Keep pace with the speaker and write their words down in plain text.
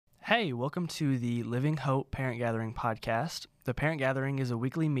Hey, welcome to the Living Hope Parent Gathering podcast. The Parent Gathering is a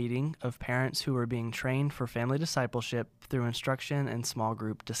weekly meeting of parents who are being trained for family discipleship through instruction and small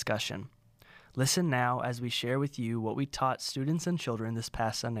group discussion. Listen now as we share with you what we taught students and children this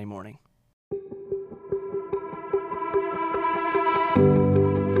past Sunday morning.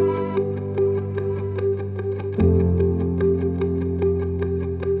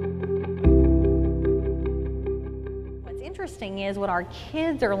 Interesting is what our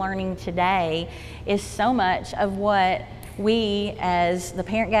kids are learning today is so much of what we as the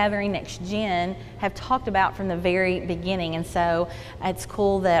Parent Gathering Next Gen have talked about from the very beginning. And so it's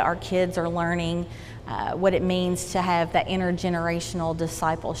cool that our kids are learning what it means to have that intergenerational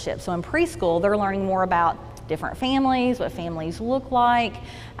discipleship. So in preschool, they're learning more about different families, what families look like,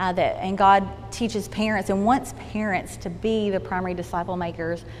 and God teaches parents and wants parents to be the primary disciple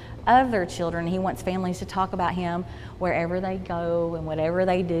makers of their children. He wants families to talk about Him wherever they go and whatever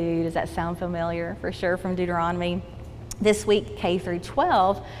they do. Does that sound familiar? For sure, from Deuteronomy. This week, K through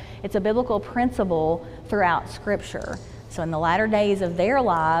 12, it's a biblical principle throughout Scripture. So in the latter days of their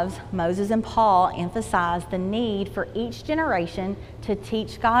lives, Moses and Paul emphasized the need for each generation to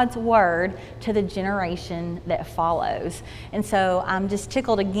teach God's Word to the generation that follows. And so I'm just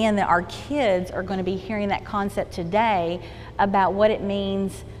tickled again that our kids are going to be hearing that concept today about what it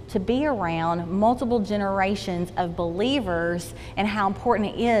means to be around multiple generations of believers and how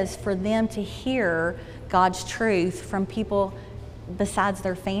important it is for them to hear God's truth from people besides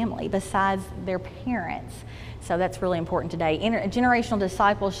their family, besides their parents. So that's really important today. Generational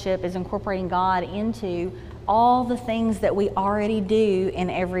discipleship is incorporating God into all the things that we already do in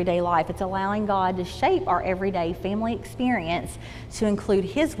everyday life. It's allowing God to shape our everyday family experience to include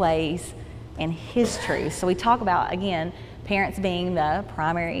His ways and His truth. So we talk about, again, parents being the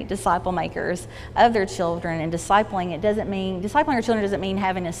primary disciple makers of their children, and discipling our children doesn't mean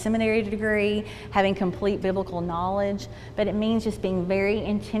having a seminary degree, having complete biblical knowledge, but it means just being very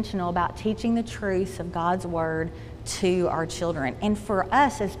intentional about teaching the truths of God's Word to our children. And for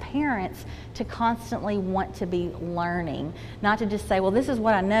us as parents to constantly want to be learning, not to just say, well, this is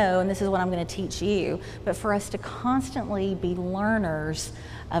what I know and this is what I'm going to teach you, but for us to constantly be learners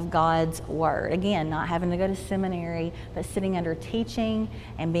of God's Word. Again, not having to go to seminary, but sitting under teaching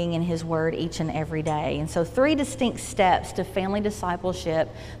and being in His Word each and every day. And so 3 distinct steps to family discipleship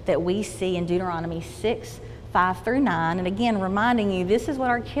that we see in Deuteronomy 6, 5 through 9. And again, reminding you, this is what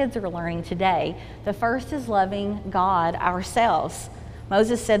our kids are learning today. The first is loving God ourselves.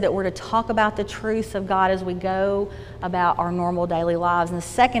 Moses said that we're to talk about the truths of God as we go about our normal daily lives. And the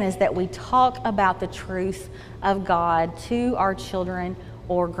second is that we talk about the truth of God to our children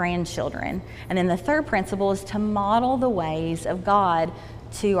or grandchildren. And then the third principle is to model the ways of God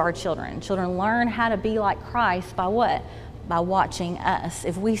to our children. Children learn how to be like Christ by what? By watching us.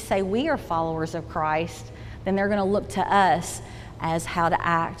 If we say we are followers of Christ, then they're going to look to us as how to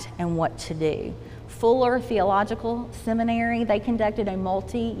act and what to do. Fuller Theological Seminary, they conducted a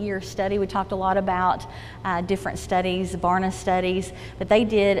multi-year study. We talked a lot about different studies, Barna studies, but they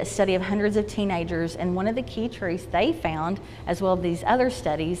did a study of hundreds of teenagers, and one of the key truths they found, as well as these other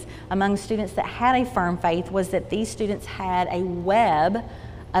studies, among students that had a firm faith, was that these students had a web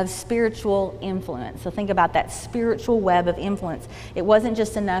of spiritual influence. So think about that spiritual web of influence. It wasn't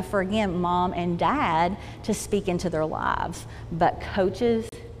just enough for, again, mom and dad to speak into their lives, but coaches,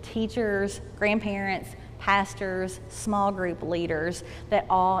 teachers, grandparents, pastors, small group leaders that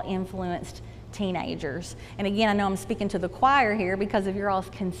all influenced teenagers. And again, I know I'm speaking to the choir here because of your all's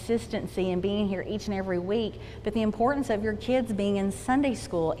consistency and being here each and every week, but the importance of your kids being in Sunday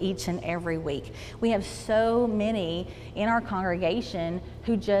school each and every week. We have so many in our congregation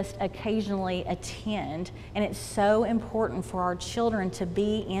who just occasionally attend, and it's so important for our children to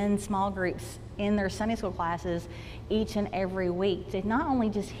be in small groups in their Sunday school classes each and every week, to not only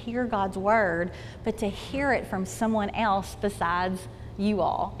just hear God's Word, but to hear it from someone else besides you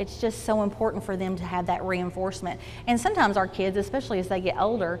all. It's just so important for them to have that reinforcement. And sometimes our kids, especially as they get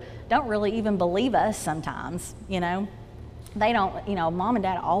older, don't really even believe us sometimes, They don't, mom and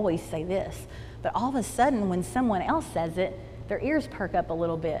dad always say this, but all of a sudden when someone else says it, their ears perk up a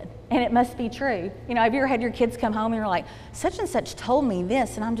little bit, and it must be true. Have you ever had your kids come home and you're like, such and such told me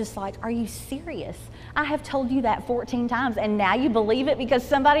this, and I'm just like, are you serious? I have told you that 14 times, and now you believe it because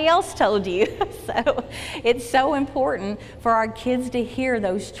somebody else told you. So it's so important for our kids to hear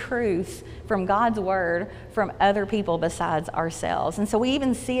those truths from God's Word from other people besides ourselves. And so we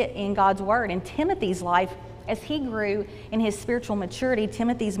even see it in God's Word in Timothy's life. As he grew in his spiritual maturity,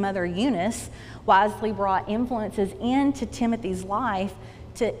 Timothy's mother, Eunice, wisely brought influences into Timothy's life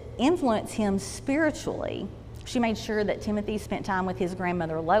to influence him spiritually. She made sure that Timothy spent time with his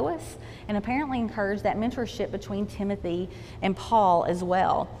grandmother Lois, and apparently encouraged that mentorship between Timothy and Paul as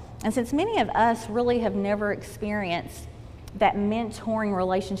well. And since many of us really have never experienced that mentoring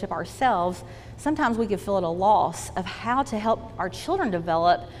relationship ourselves, sometimes we could feel at a loss of how to help our children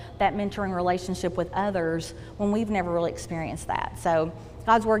develop that mentoring relationship with others when we've never really experienced that. So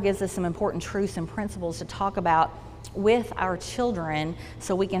God's Word gives us some important truths and principles to talk about with our children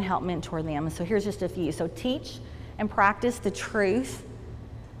so we can help mentor them. So here's just a few. So teach and practice the truth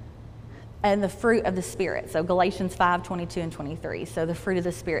and the fruit of the Spirit. So Galatians 5:22 and 23. So the fruit of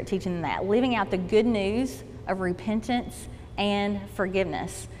the Spirit, teaching them that. Living out the good news of repentance and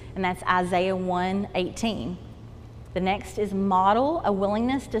forgiveness. And that's Isaiah 1:18. The next is model a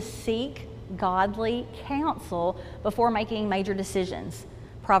willingness to seek godly counsel before making major decisions.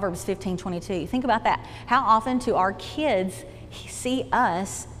 Proverbs 15:22. Think about that. How often do our kids see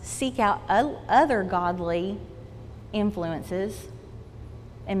us seek out other godly influences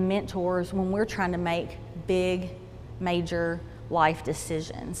and mentors when we're trying to make big, major life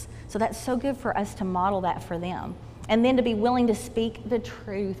decisions? So that's so good for us to model that for them. And then to be willing to speak the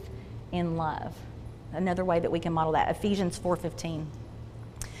truth in love. Another way that we can model that, Ephesians 4:15.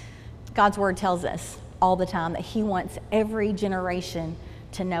 God's Word tells us all the time that He wants every generation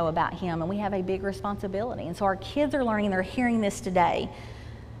to know about Him, and we have a big responsibility. And so our kids are learning, they're hearing this today.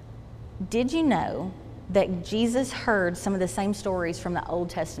 Did you know that Jesus heard some of the same stories from the Old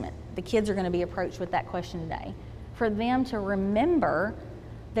Testament? The kids are going to be approached with that question today. For them to remember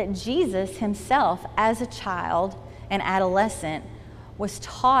that Jesus Himself, as a child and adolescent, was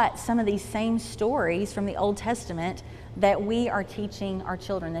taught some of these same stories from the Old Testament that we are teaching our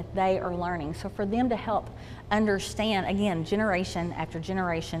children, that they are learning. So for them to help understand, again, generation after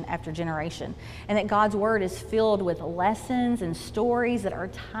generation after generation, and that God's Word is filled with lessons and stories that are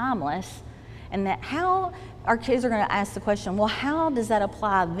timeless, and that how our kids are going to ask the question, well, how does that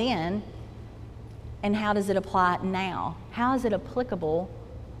apply then, and how does it apply now? How is it applicable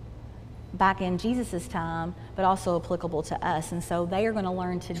back in Jesus' time, but also applicable to us? And so they are going to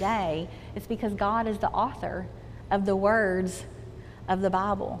learn today. It's because God is the author of the words of the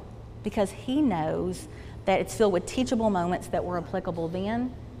Bible, because He knows that it's filled with teachable moments that were applicable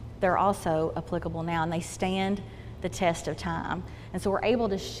then. They're also applicable now, and they stand the test of time. And so we're able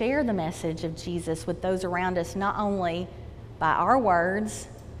to share the message of Jesus with those around us, not only by our words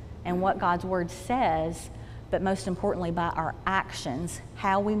and what God's Word says, but most importantly by our actions,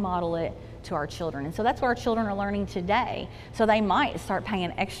 how we model it to our children. And so that's what our children are learning today. So they might start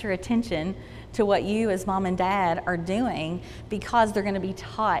paying extra attention to what you as mom and dad are doing, because they're going to be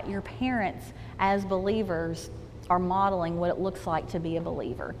taught. Your parents as believers are modeling what it looks like to be a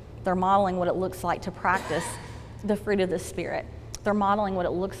believer. They're modeling what it looks like to practice the fruit of the Spirit. They're modeling what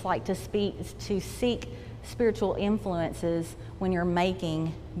it looks like to seek spiritual influences when you're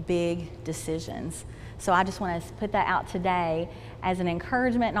making big decisions. So I just want to put that out today as an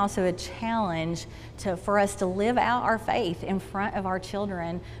encouragement and also a challenge for us to live out our faith in front of our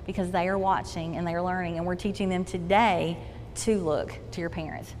children, because they are watching and they are learning, and we're teaching them today to look to your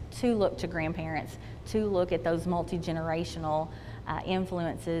parents, to look to grandparents, to look at those multi-generational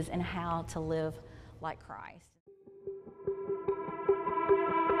influences and how to live like Christ.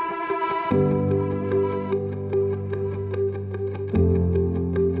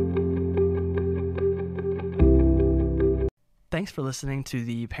 Thanks for listening to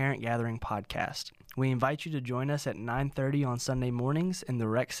the Parent Gathering podcast. We invite you to join us at 9:30 on Sunday mornings in the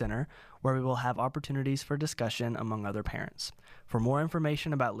Rec Center, where we will have opportunities for discussion among other parents. For more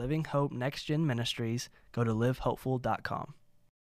information about Living Hope Next Gen Ministries, go to livehopeful.com.